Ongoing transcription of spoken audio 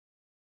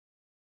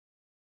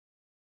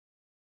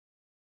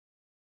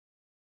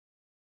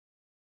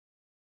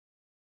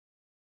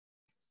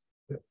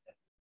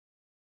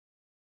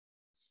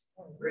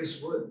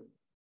Grace Wood.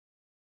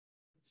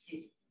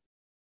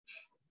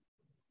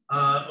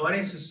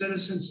 Audience of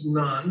citizens,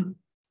 none.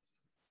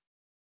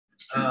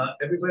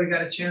 Everybody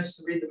got a chance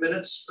to read the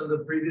minutes from the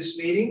previous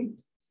meeting.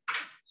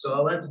 So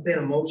I'll entertain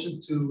a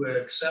motion to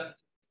accept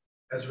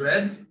as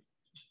read.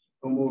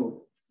 So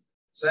move.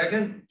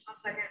 Second? I'll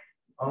second.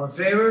 All in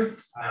favor?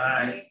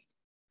 Aye.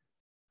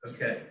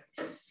 Okay.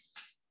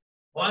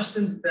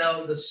 Austin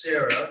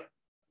Baldessera,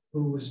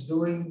 who was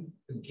doing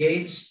the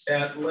gates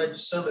at Ledge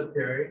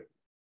Cemetery,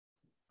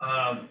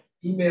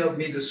 emailed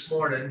me this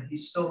morning.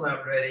 He's still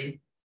not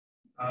ready.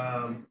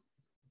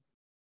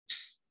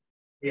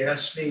 He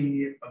asked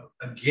me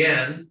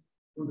again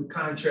who the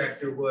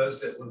contractor was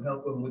that would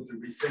help him with the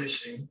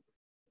refinishing.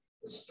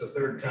 It's the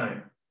third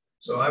time.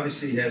 So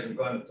obviously he hasn't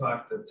gone to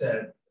talk to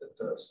Ted at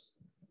the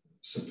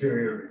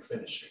Superior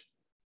Refinishing.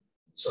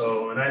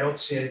 So, and I don't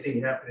see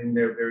anything happening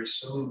there very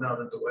soon now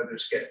that the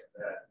weather's getting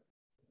bad,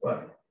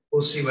 but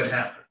we'll see what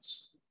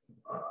happens.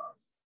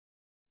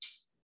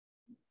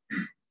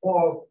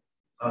 Paul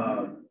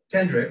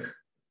Kendrick,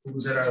 who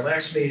was at our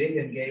last meeting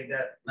and gave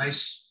that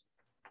nice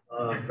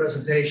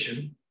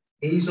presentation,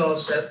 he's all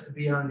set to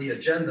be on the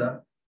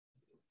agenda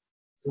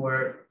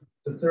for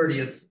the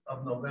 30th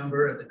of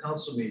November at the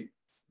council meeting.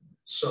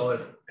 So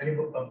if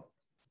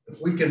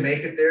we can make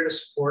it there to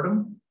support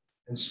him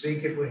and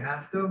speak if we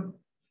have to,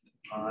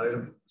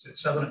 it's at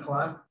 7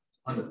 o'clock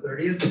on the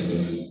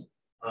 30th.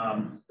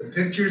 The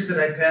pictures that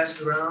I passed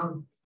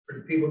around for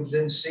the people who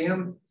didn't see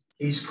him,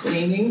 he's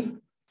cleaning,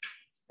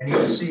 and you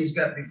can see he's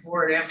got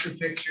before and after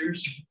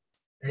pictures.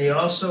 And he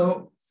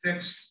also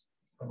fixed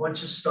a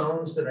bunch of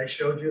stones that I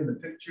showed you in the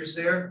pictures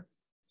there.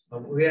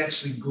 We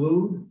actually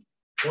glued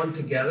one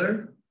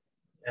together,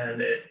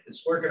 and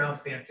it's working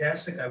out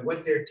fantastic. I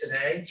went there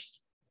today.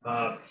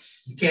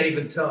 You can't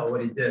even tell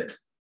what he did.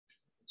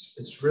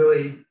 It's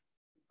really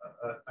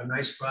a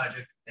nice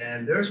project,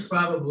 and there's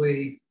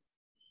probably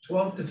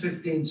 12 to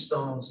 15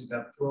 stones that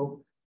got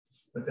broke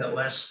with that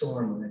last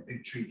storm when that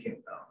big tree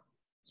came down.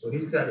 So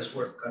he's got his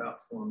work cut out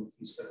for him if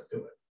he's going to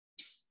do it.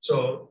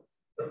 So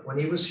when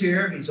he was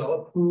here, he's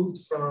all approved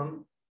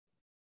from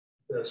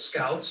the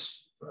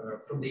Scouts,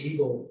 from the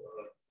Eagle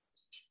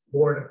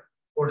board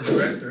of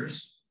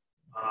directors.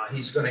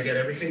 He's going to get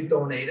everything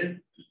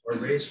donated or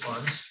raise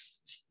funds,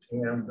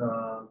 and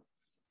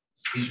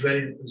he's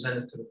ready to present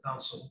it to the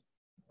council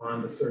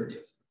on the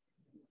 30th.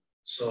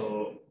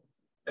 So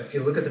if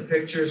you look at the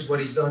pictures, what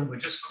he's done, we're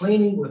just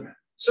cleaning with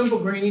simple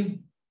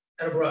green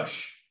and a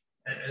brush.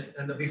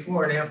 And the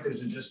before and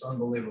afters are just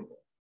unbelievable.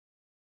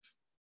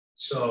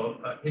 So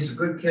he's a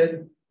good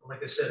kid.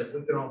 Like I said, if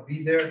we can all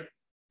be there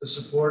to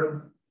support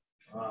him,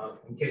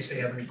 in case they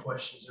have any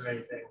questions or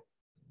anything,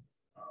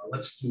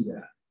 let's do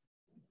that.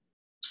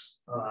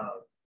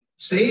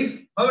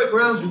 Steve, public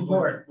grounds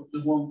report.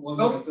 There's one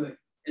other thing.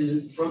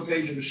 In the front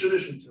page of the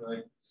Citizen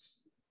tonight,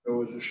 there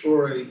was a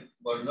story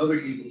about another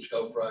Eagle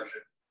Scout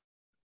project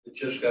that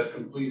just got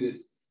completed.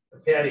 The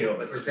patio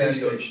At for the police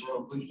patio station.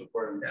 for police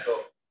department. Yeah.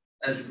 So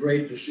that's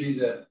great to see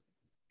that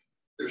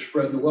they're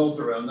spreading the wealth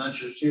around, not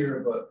just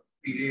here, but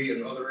PD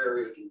and other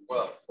areas as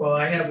well. Well,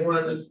 I have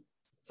one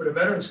for the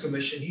Veterans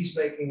Commission. He's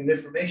making an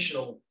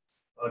informational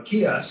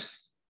kiosk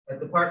at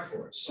the park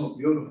for us. So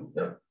beautiful.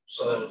 Yeah.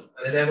 So,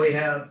 and then we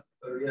have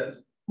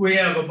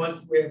a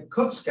bunch. We have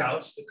Cook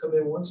Scouts that come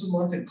in once a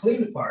month and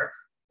clean the park,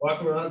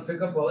 walk around and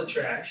pick up all the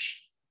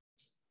trash.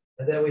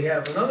 And then we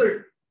have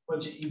another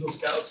bunch of Eagle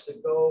Scouts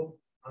that go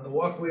on the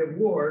Walkway of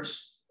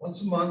Wars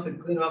once a month and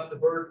clean off the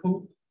bird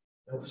poop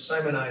and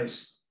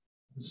Simonize.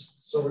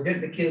 So we're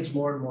getting the kids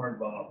more and more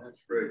involved.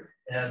 That's great.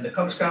 And the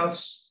Cub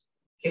Scouts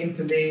came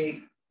to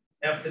me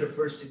after the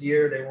first of the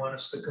year. They want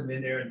us to come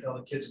in there and tell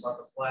the kids about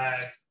the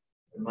flag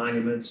and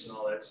monuments and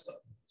all that stuff.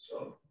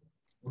 So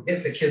we're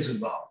getting the kids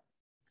involved.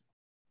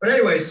 But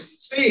anyways,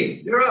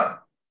 Steve, you're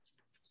up.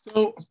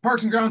 So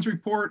Parks and Grounds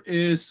report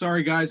is,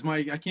 sorry guys,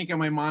 I can't get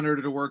my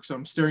monitor to work, so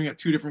I'm staring at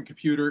two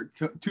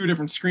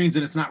different screens,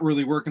 and it's not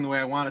really working the way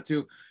I want it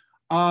to.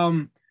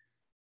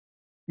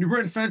 New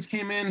Britain Fence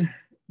came in,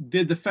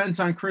 did the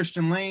fence on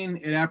Christian Lane.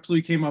 It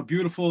absolutely came out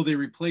beautiful. They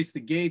replaced the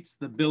gates.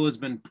 The bill has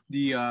been,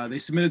 they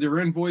submitted their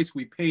invoice.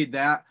 We paid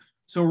that.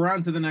 So we're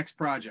on to the next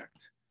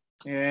project.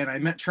 And I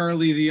met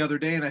Charlie the other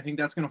day, and I think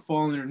that's going to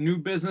fall under new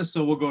business,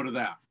 so we'll go to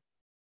that.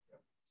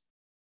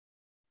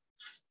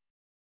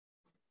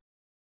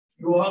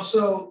 You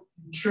also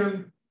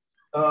trimmed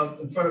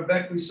in front of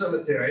Beckley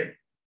Cemetery.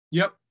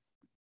 Yep.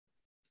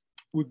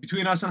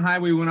 Between us and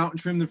Highway, we went out and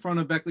trimmed in front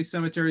of Beckley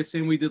Cemetery,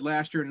 same we did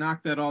last year,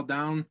 knocked that all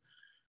down.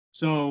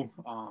 So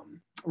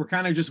we're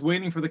kind of just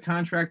waiting for the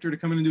contractor to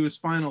come in and do his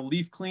final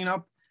leaf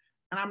cleanup.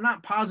 And I'm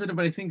not positive,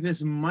 but I think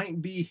this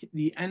might be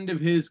the end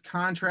of his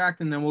contract,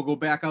 and then we'll go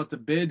back out to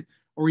bid,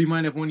 or he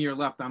might have 1 year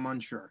left. I'm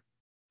unsure.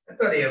 I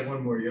thought he had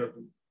one more year.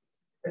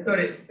 I thought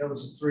that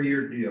was a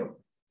 3-year deal.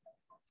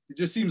 It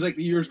just seems like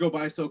the years go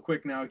by so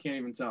quick now, I can't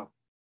even tell.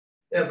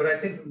 Yeah, but I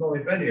think we've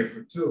only been here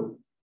for 2.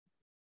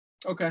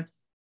 Okay.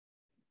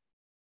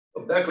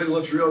 Well, Beckley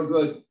looks real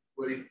good,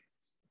 Woody.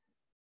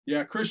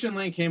 Yeah, Christian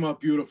Lane came up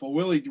beautiful.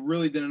 Willie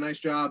really did a nice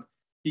job.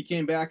 He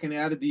came back and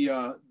added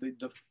the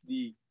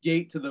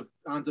gate to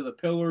onto the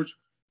pillars,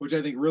 which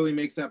I think really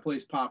makes that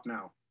place pop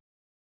now.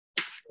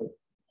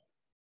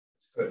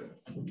 Good.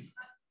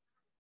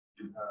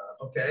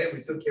 Okay,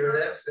 we took care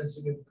of that,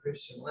 fencing in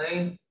Christian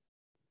Lane.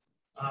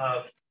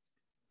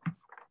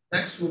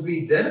 Next will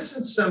be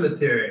Dennison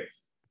Cemetery.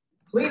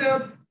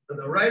 Cleanup of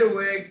the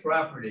right-of-way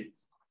property.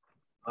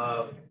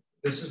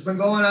 This has been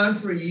going on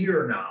for a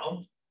year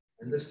now,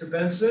 and Mr.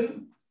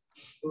 Benson,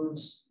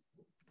 who's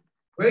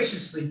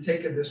graciously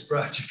taken this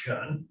project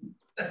on,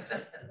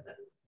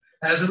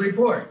 has a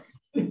report.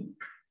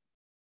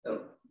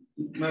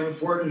 My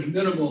report is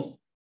minimal.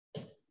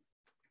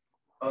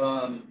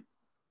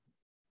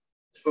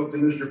 Spoke to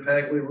Mr.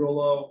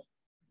 Pagliarolo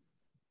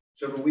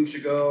several weeks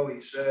ago. He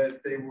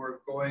said they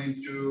were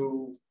going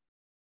to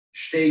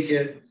stake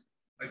it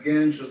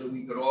again so that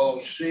we could all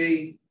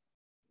see.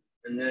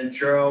 And then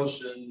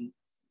Charles and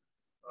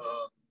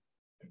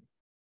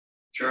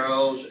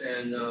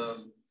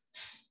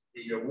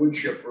the wood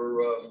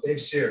chipper,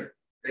 Dave Sear.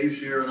 Dave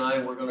Sear and I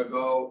were going to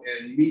go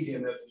and meet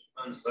him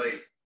on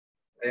site.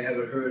 I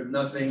haven't heard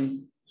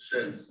nothing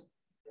since.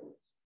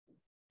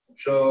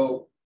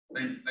 So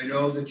I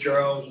know that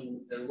Charles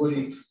and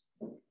Woody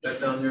got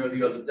down there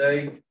the other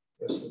day.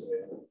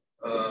 Yesterday.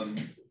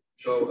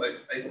 So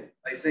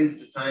I think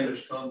the time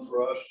has come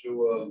for us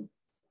to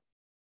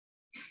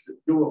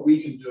do what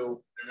we can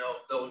do, and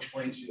they'll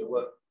explain to you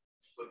what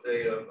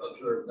they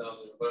observed down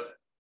there. But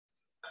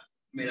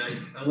I mean,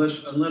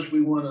 unless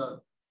we want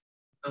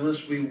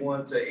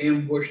to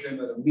ambush them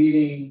at a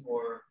meeting,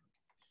 or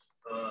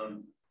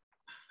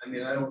I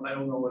mean, I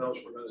don't know what else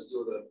we're going to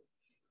do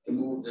to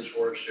move this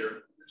horse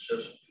here. It's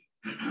just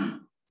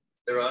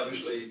they're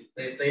obviously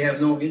they have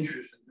no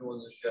interest in doing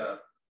this job.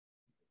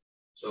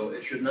 So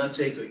it should not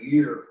take a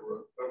year for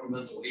a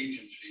governmental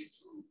agency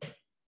to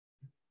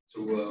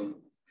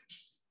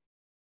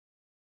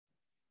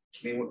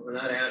I mean, we're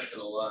not asking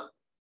a lot.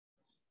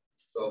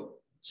 So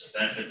does it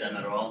benefit them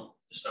at all?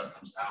 The stuff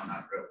comes down,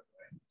 not really,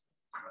 right?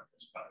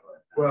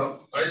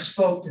 Well, I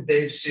spoke to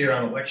Dave Sear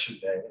on election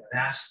day and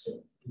asked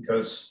him,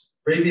 because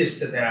previous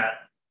to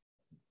that,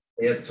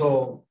 they had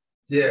told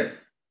Dick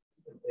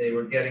that they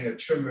were getting a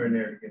trimmer in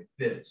there to get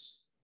bids.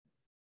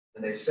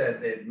 And they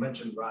said they had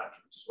mentioned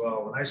Rogers.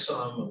 Well, when I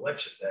saw him on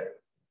election day,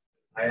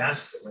 I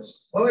asked him, I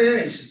said, oh yeah,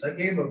 he says, I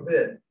gave him a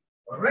bid.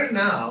 Well, right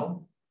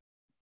now,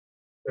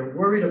 they're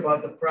worried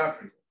about the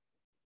property.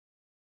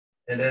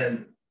 And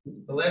then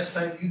the last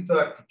time you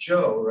talked to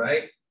Joe,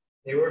 right,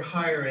 they were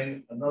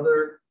hiring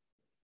another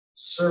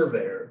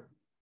surveyor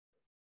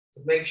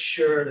to make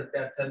sure that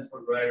that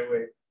 10-foot right of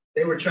way,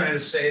 they were trying to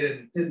say that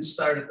it didn't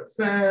start at the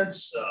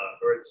fence,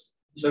 or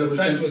so the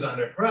fence was on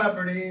their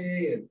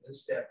property, and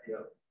this, that, the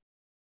other.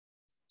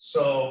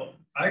 So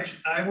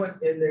I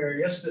went in there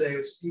yesterday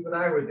with Steve and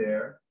I were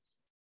there,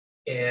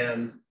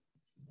 and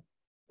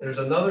there's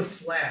another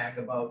flag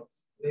about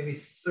maybe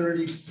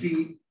 30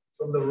 feet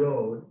from the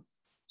road.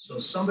 So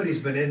somebody's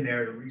been in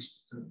there to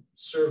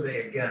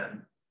survey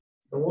again.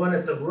 The one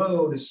at the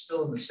road is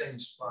still in the same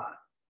spot,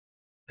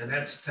 and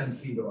that's 10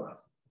 feet off.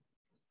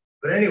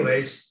 But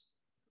anyways,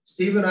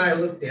 Steve and I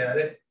looked at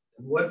it,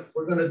 and what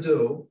we're gonna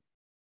do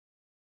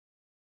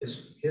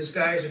is his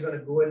guys are gonna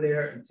go in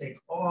there and take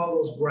all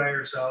those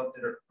briars out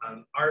that are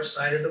on our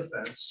side of the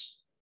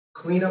fence,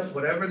 clean up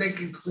whatever they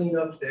can clean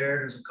up there.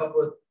 There's a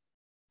couple of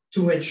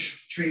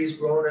 2-inch trees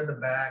growing in the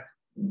back.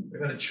 They're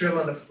gonna trim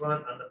on the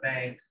front, on the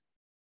bank,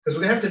 because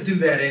we have to do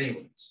that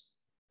anyways.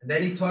 And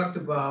then he talked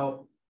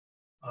about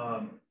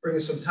bringing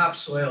some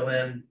topsoil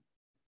in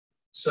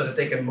so that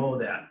they can mow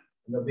that,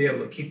 and they'll be able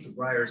to keep the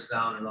briars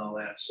down and all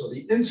that. So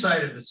the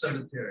inside of the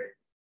cemetery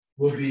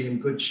will be in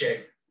good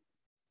shape.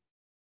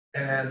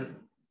 And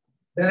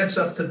then it's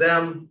up to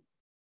them.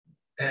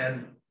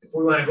 And if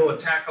we want to go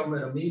attack them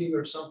in a meeting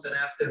or something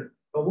after,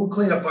 but we'll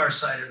clean up our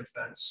side of the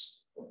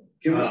fence.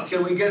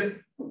 can we get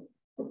it?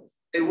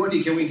 Hey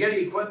Woody, can we get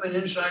equipment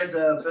inside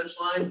the fence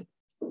line?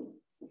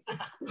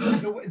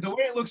 The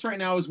way it looks right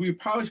now is we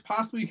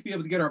possibly could be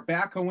able to get our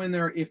backhoe in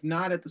there, if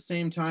not at the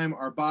same time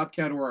our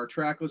Bobcat or our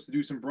trackless to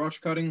do some brush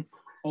cutting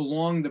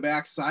along the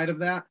back side of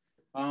that.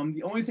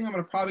 The only thing I'm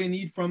going to probably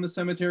need from the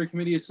cemetery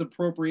committee is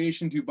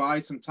appropriation to buy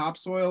some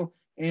topsoil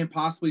and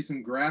possibly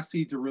some grass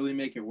seed to really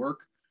make it work.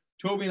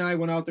 Toby and I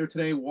went out there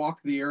today,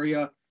 walked the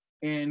area,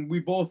 and we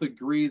both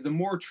agree the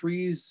more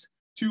trees,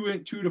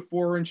 2 to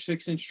 4 inch,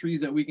 6 inch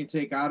trees that we can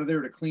take out of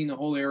there to clean the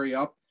whole area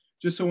up,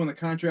 just so when the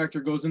contractor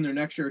goes in there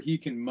next year, he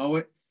can mow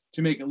it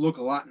to make it look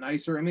a lot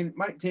nicer. I mean, it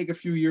might take a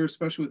few years,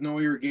 especially with no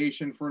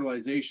irrigation,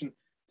 fertilization,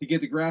 to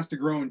get the grass to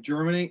grow and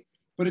germinate,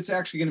 but it's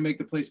actually going to make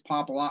the place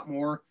pop a lot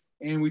more.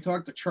 And we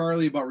talked to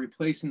Charlie about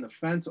replacing the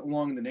fence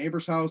along the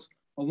neighbor's house,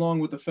 along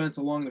with the fence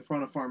along the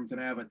front of Farmington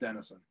Ave at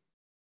Dennison.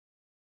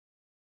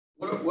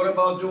 What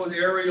about doing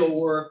aerial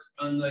work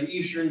on the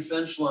eastern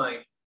fence line?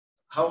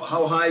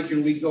 How high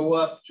can we go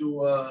up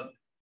to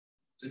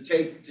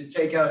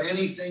take out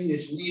anything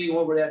that's leading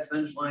over that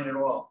fence line at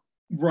all?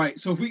 Right.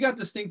 So if we got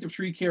distinctive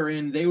tree care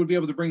in, they would be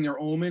able to bring their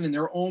ohm in, and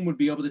their ohm would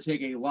be able to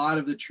take a lot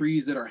of the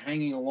trees that are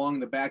hanging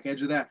along the back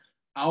edge of that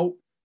out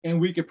and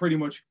we could pretty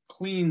much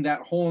clean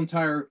that whole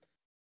entire,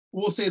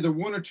 we'll say the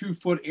 1 or 2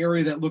 foot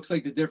area that looks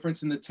like the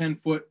difference in the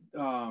 10-foot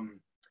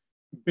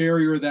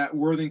barrier that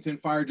Worthington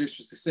Fire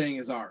District is saying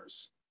is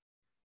ours.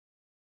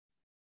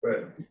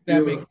 Right.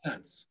 That makes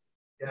sense.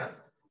 Yeah.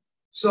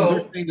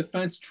 So the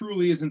fence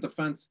truly isn't the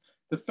fence.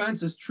 The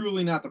fence is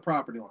truly not the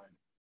property line.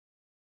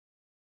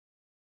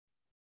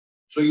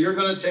 So you're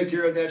gonna take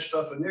care of that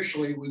stuff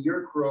initially with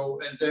your crew,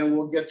 and then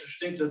we'll get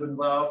Distinctive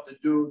involved to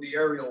do the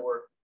aerial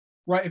work.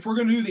 Right. If we're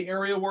gonna do the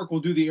aerial work,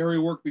 we'll do the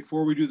aerial work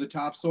before we do the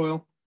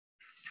topsoil.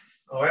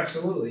 Oh,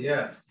 absolutely,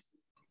 yeah.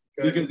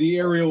 Okay. Because the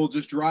aerial will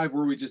just drive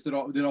where we just did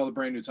all the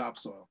brand new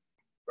topsoil.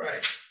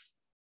 Right.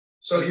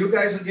 So you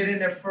guys will get in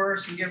there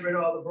first and get rid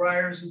of all the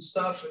briars and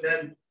stuff, and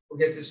then we'll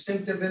get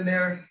Distinctive in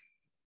there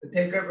to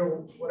take over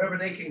whatever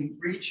they can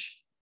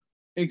reach.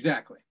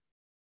 Exactly.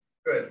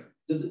 Good.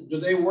 Do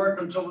they work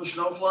until the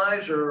snow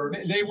flies, or?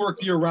 They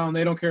work year round.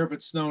 They don't care if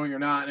it's snowing or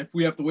not. And if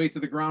we have to wait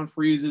till the ground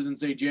freezes and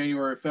say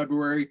January or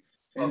February,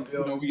 and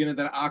we get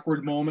into that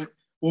awkward moment,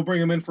 we'll bring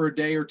them in for a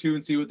day or two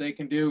and see what they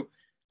can do.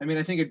 I mean,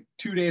 I think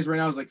 2 days right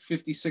now is like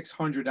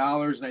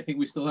 $5,600, and I think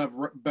we still have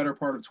better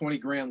part of 20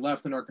 grand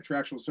left in our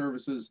contractual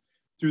services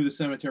through the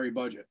cemetery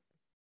budget.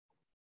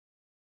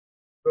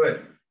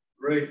 Good.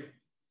 Great.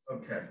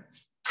 Okay.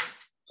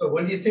 So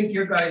when do you think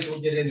your guys will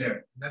get in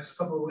there? Next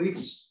couple of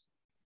weeks?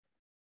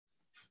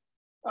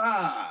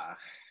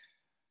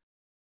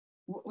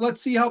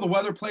 Let's see how the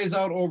weather plays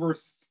out over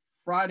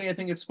Friday. I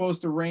think it's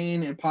supposed to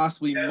rain, and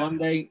possibly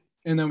Monday,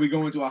 and then we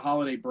go into a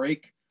holiday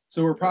break.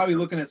 So we're probably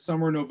looking at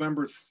somewhere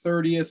November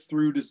 30th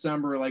through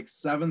December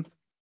 7th.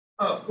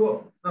 Oh,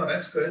 cool. No,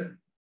 that's good.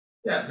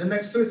 Yeah, the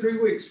next 2 or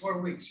 3 weeks, 4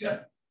 weeks.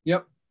 Yeah.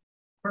 Yep.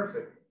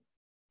 Perfect.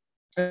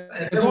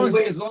 As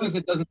long as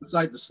it doesn't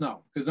decide to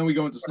snow, because then we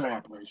go into snow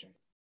operation.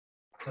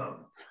 No.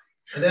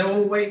 And then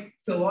we'll wait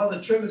till all the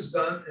trim is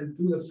done and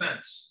do the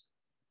fence.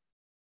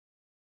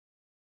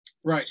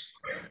 Right.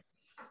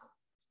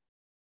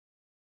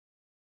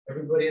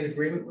 Everybody in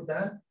agreement with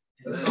that?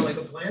 Does that sound like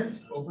a plan?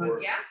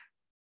 Yeah.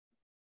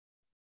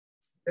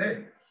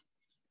 Okay.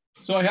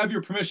 So I have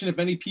your permission. If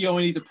any PO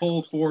I need to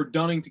pull for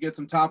Dunning to get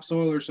some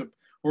topsoil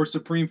or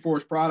Supreme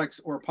Forest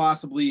products, or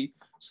possibly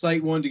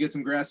Site One to get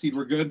some grass seed,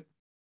 we're good.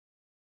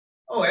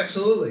 Oh,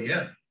 absolutely.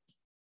 Yeah.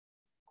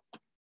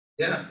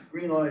 Yeah.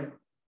 Green light.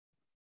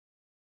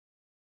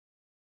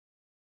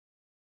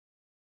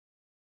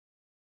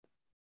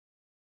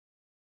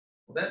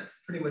 Well, that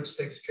pretty much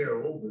takes care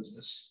of old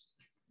business.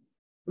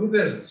 New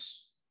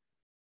business.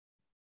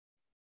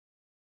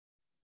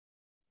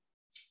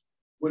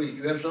 Woody, do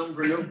you have something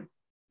for you?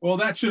 Well,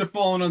 that should have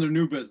fallen under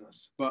new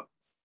business, but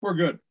we're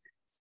good.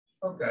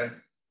 Okay.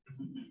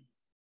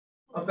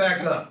 I'll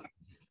back up.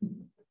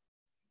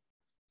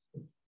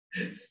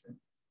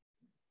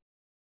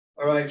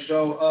 All right,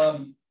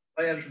 so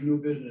I have some new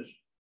business.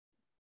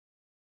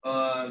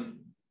 The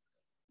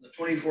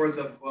 24th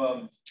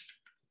of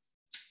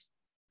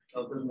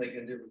doesn't make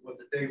any difference what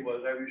the date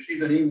was. I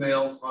received an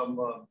email from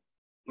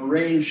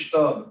Lorraine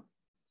Stubb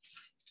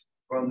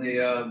from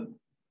the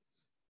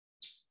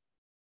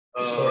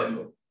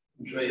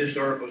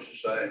Historical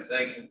Society.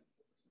 Thank you.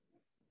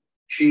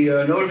 She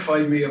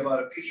notified me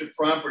about a piece of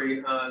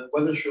property on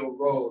Weathersfield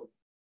Road.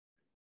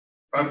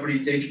 Property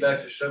dates back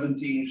to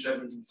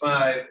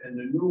 1775, and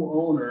the new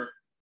owner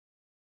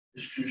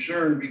is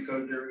concerned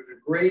because there is a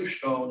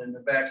gravestone in the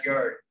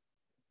backyard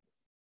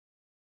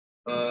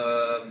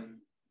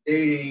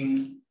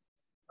dating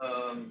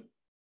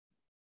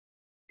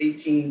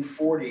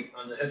 1840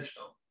 on the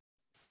headstone.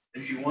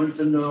 And she wants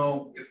to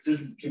know if this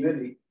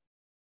committee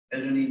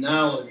has any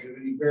knowledge of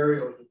any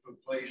burials that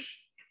took place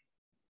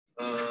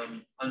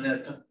on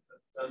that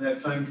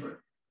time frame.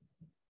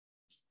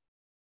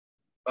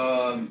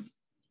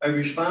 I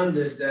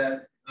responded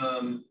that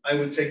I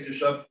would take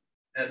this up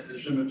at the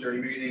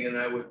cemetery meeting, and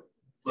I would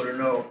let her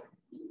know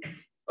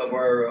of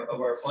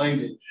our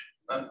findings.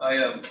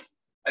 I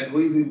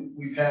believe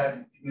we've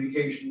had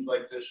communications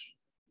like this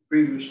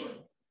previously,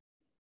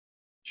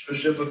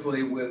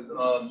 specifically with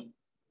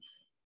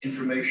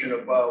information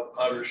about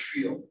Potter's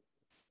Field.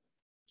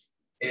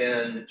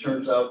 And it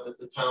turns out that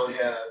the town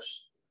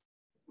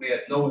we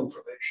had no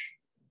information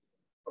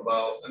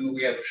about, I mean,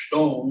 we have a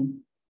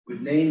stone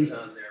with names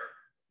on there,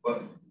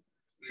 but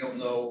we don't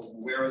know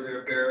where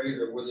they're buried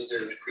or whether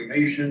there's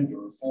cremations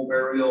or full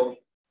burial.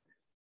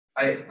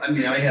 I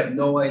mean, I have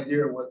no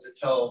idea what to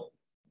tell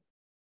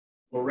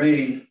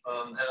Lorraine,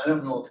 and I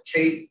don't know if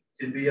Kate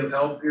can be of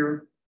help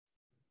here.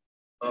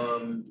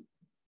 From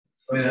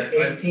the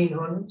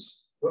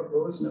 1800s? What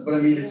was it? But I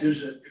mean, if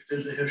there's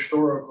a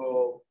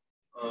historical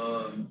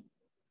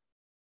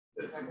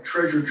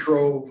treasure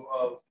trove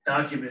of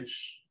documents,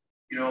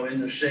 you know,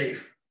 in the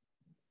safe.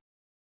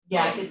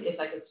 Yeah, if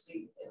I could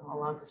speak,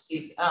 allowed to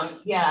speak.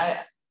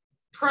 Yeah,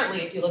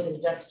 currently, if you look at the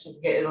death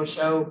certificate, it'll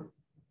show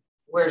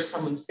where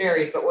someone's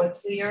buried. But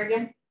what's the year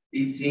again?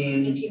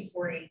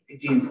 1840.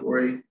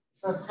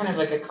 So it's kind of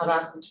like a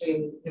cutoff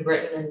between New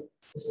Britain and,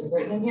 is New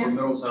Britain in Or here?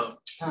 Middletown.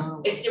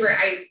 Oh. It's New Britain.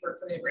 I work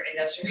for the New Britain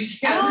Industrial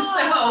Museum,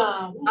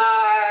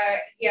 Ah,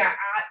 yeah,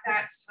 at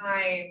that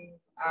time,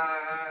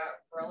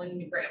 Berlin and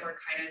New Britain were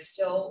kind of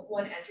still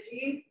one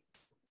entity.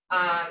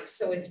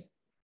 So it's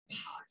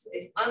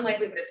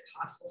unlikely, but it's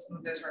possible some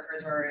of those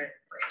records are at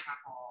Britain Town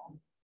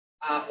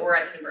Hall, or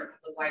at the New Britain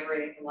Public Library.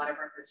 They have a lot of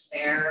records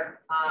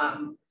there.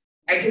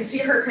 I can see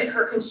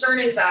her concern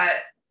is that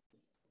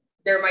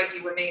there might be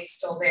remains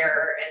still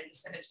there, and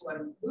descendants want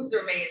to move the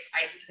remains.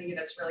 I can tell you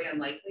that's really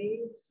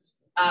unlikely.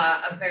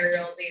 A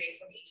burial dating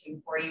from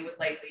 1840 would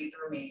likely, the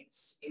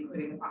remains,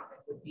 including the coffin,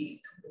 would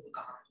be completely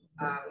gone.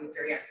 We have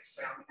very active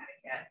soil in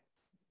Connecticut.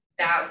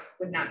 That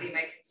would not be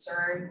my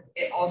concern.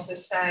 It also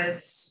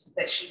says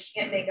that she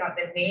can't make out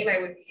the name. I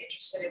would be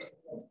interested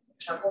in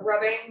charcoal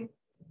rubbing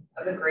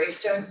of the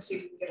gravestone to see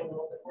if we can get a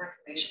little bit more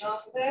information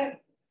off of it,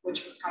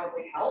 which would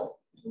probably help.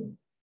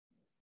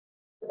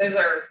 But those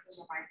are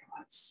my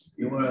thoughts.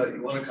 You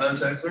wanna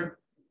contact her?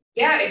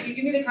 Yeah, if you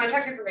give me the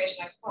contact information,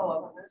 I can follow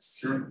up on this.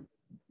 Sure.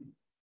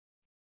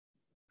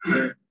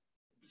 Sure.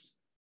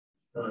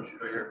 No, she's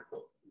right here.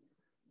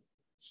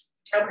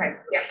 Okay,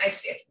 yeah, I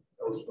see it.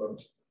 That was fun.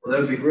 Well,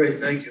 that'd be great,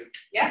 thank you.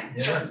 Yeah.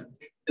 Yeah.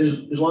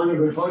 As long as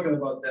we're talking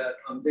about that,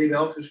 Dave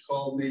Alkus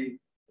called me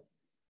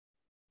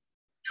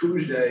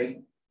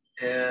Tuesday,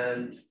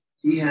 and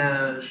he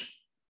has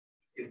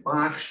a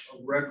box of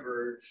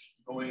records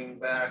going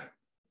back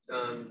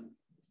to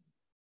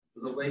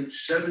the late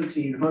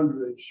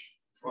 1700s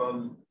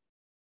from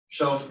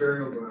South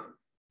Burial Ground.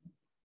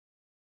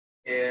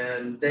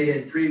 And they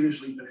had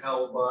previously been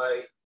held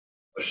by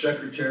a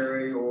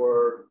secretary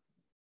or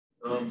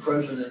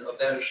president of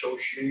that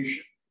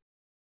association.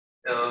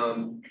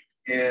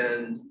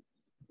 And,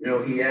 you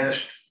know, he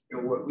asked, you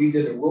know, what we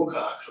did at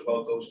Wilcox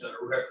about those kind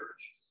of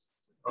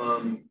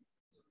records.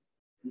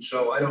 And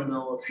so I don't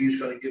know if he's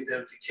going to give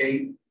them to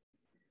Kate,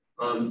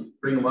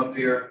 bring them up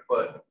here,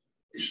 but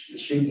it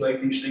seems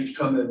like these things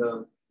come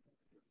in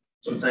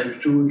sometimes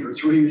 2s or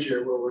 3s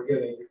here where we're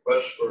getting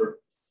requests for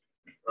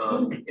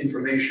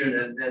information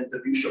and then to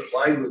be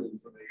supplied with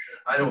information.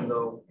 I don't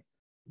know.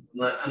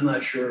 I'm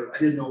not sure. I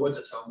didn't know what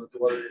to tell them,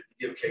 whether to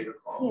give Kate a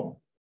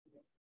call.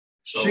 Yeah.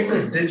 So, She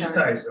could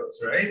digitize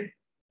those, right?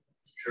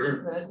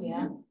 sure. Good,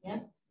 yeah.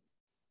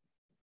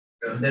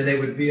 And then they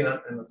would be in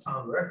the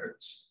town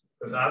records,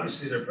 because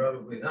obviously they're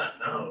probably not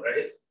now,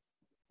 right?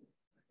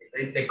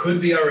 They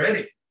could be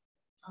already.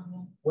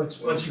 Okay.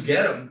 Once you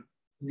get them,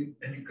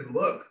 and you can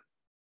look.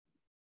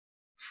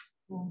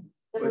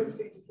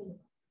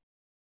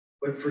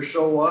 But for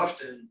so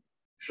often,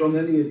 so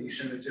many of these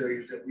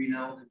cemeteries that we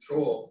now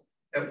control,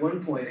 at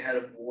one point had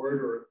a board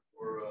or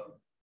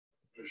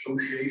an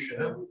association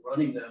that was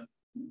running them,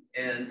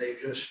 and they've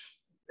just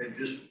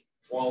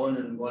fallen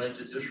and gone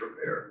into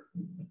disrepair.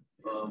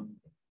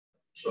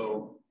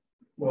 So,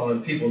 Well,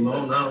 and people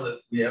know now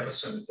that we have a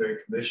cemetery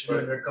commission,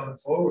 and they're coming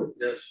forward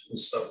yes, with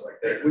stuff like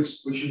that.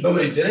 which is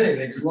Nobody did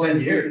anything as for long 10 as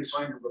we years. can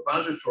find a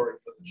repository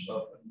for this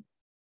stuff. And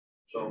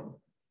so,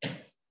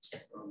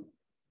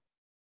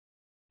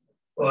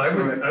 Well,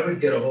 I would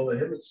get a hold of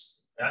him and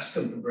ask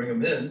him to bring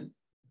them in.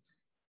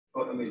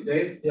 oh, I mean,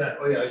 Dave? Yeah,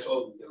 Oh, yeah, I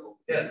told him, you know,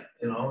 yeah,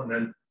 you know, and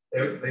then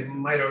they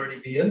might already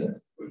be in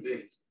there. would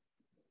be.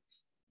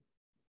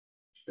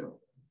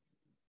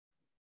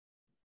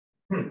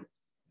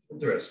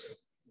 Interesting.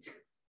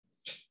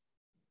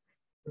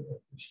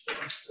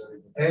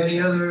 Any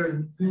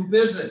other new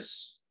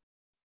business?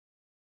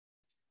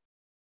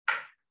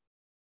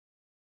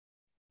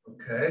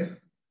 Okay,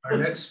 our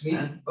next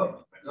meeting,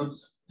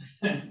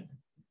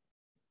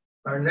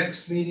 our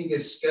next meeting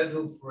is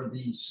scheduled for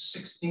the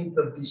 16th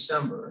of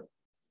December,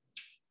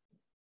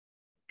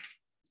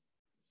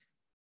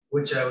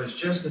 which I was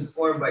just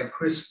informed by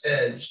Chris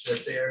Edge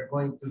that they are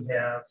going to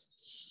have.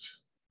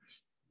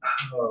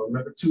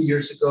 Remember 2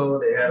 years ago,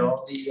 they had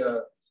all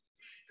the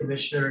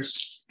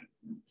commissioners.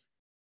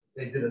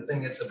 They did a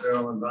thing at the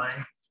Barrel and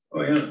Vine.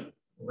 Oh, yeah.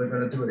 We're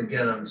going to do it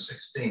again on the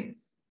 16th.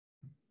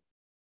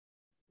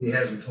 He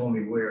hasn't told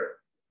me where,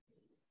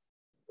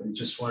 but he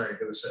just wanted to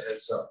give us a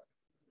heads up.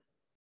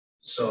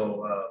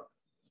 So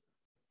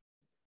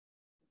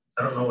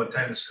I don't know what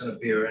time it's going to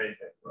be or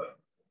anything, but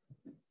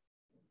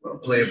I'll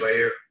play it by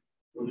ear.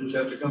 We'll just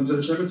have to come to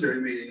the cemetery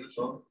meeting, that's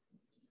all.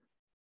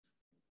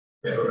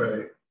 Yeah,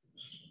 right.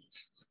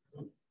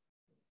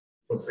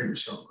 We'll figure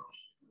something out.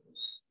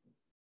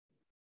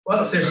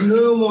 Well, if there's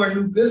no more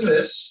new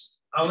business,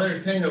 I'll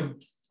entertain a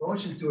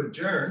motion to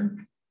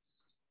adjourn.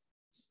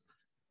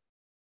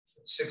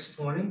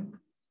 6:20.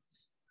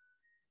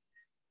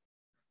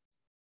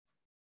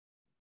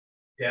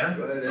 Yeah.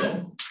 Go ahead,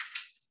 Ed.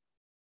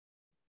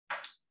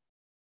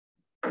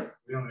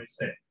 We don't need to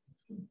say.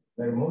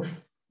 Make a motion.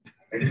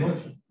 Make a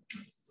motion.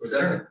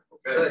 Second.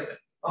 Okay. Second.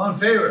 All in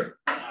favor?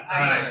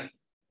 Aye.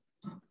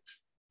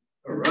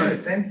 All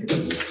right, thank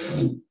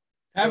you.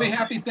 Have a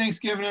happy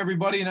Thanksgiving,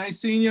 everybody.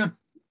 Nice seeing you.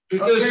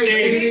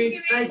 Okay,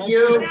 Stevie, thank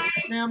you.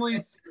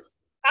 Families.